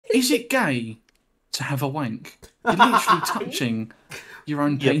Is it gay to have a wank? You're literally touching your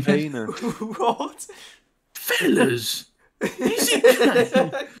own penis. What? Fellas, is it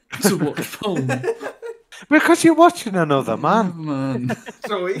gay to watch porn? Because you're watching another man. Man.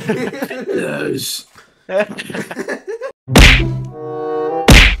 Sorry. Fellas.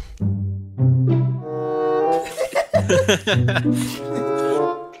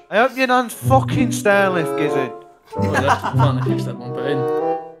 I hope your nan's fucking stairlift, Gizzard. Well, that's fun if you step one bit in.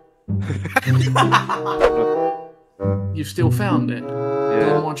 You've still found it?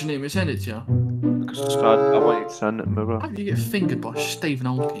 Yeah. Why do you need me to send it to you? Because I want you to send it to me, bro. How do you get fingered by Stephen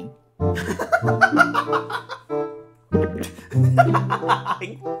Hawking?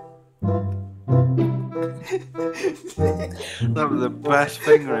 That was the best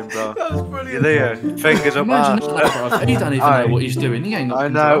fingering, bro. That was brilliant. You're there, fingers up Imagine ass. that, bro. He don't even know what he's doing. He ain't got I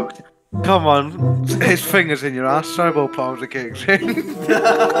know. control. Come on, his fingers in your ass. Cerebral palms are kicks in.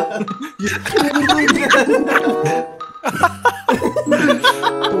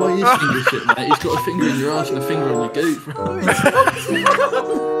 Why is finger shit, mate? He's got a finger in your ass and a finger on your goop, bro.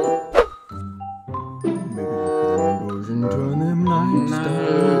 No.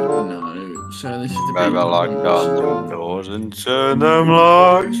 So this is the Baby, big I like one. guns and doors and turn them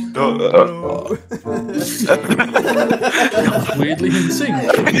lights. Weirdly in sync. I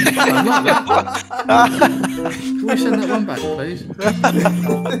like that. Can we send that one back, please?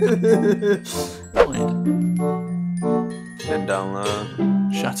 Right. Then down there.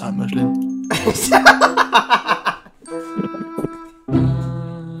 Shut up, Muslin.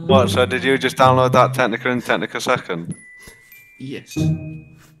 What, so did you just download that Technica in Technica second? Yes.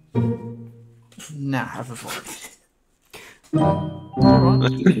 Now have a voice.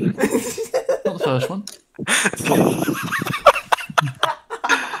 Alright. Not the first one.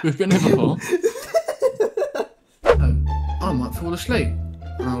 We've been here before. I might fall asleep.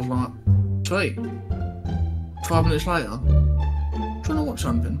 And I was like, sweet. 5 minutes later, do you want to watch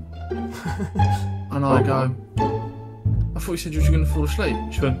something? And I go, I thought you said you were going to fall asleep.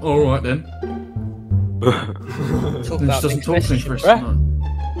 She went, alright then. And she doesn't talk to me for a second.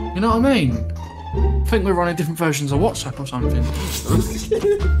 You know what I mean? I think we're running different versions of WhatsApp or something.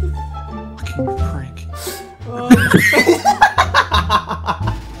 Fucking prick.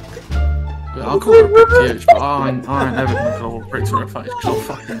 I'll call her a prick to you, but I ain't never gonna call her a prick to her face because I'll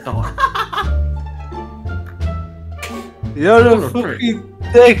fucking die. You're a fucking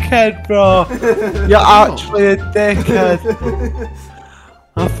dickhead, bro. You're actually a dickhead.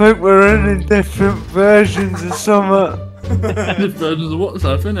 I think we're running different versions of something. Different versions of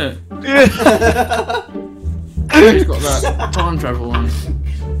WhatsApp, innit? Yeah. He's got that time travel one.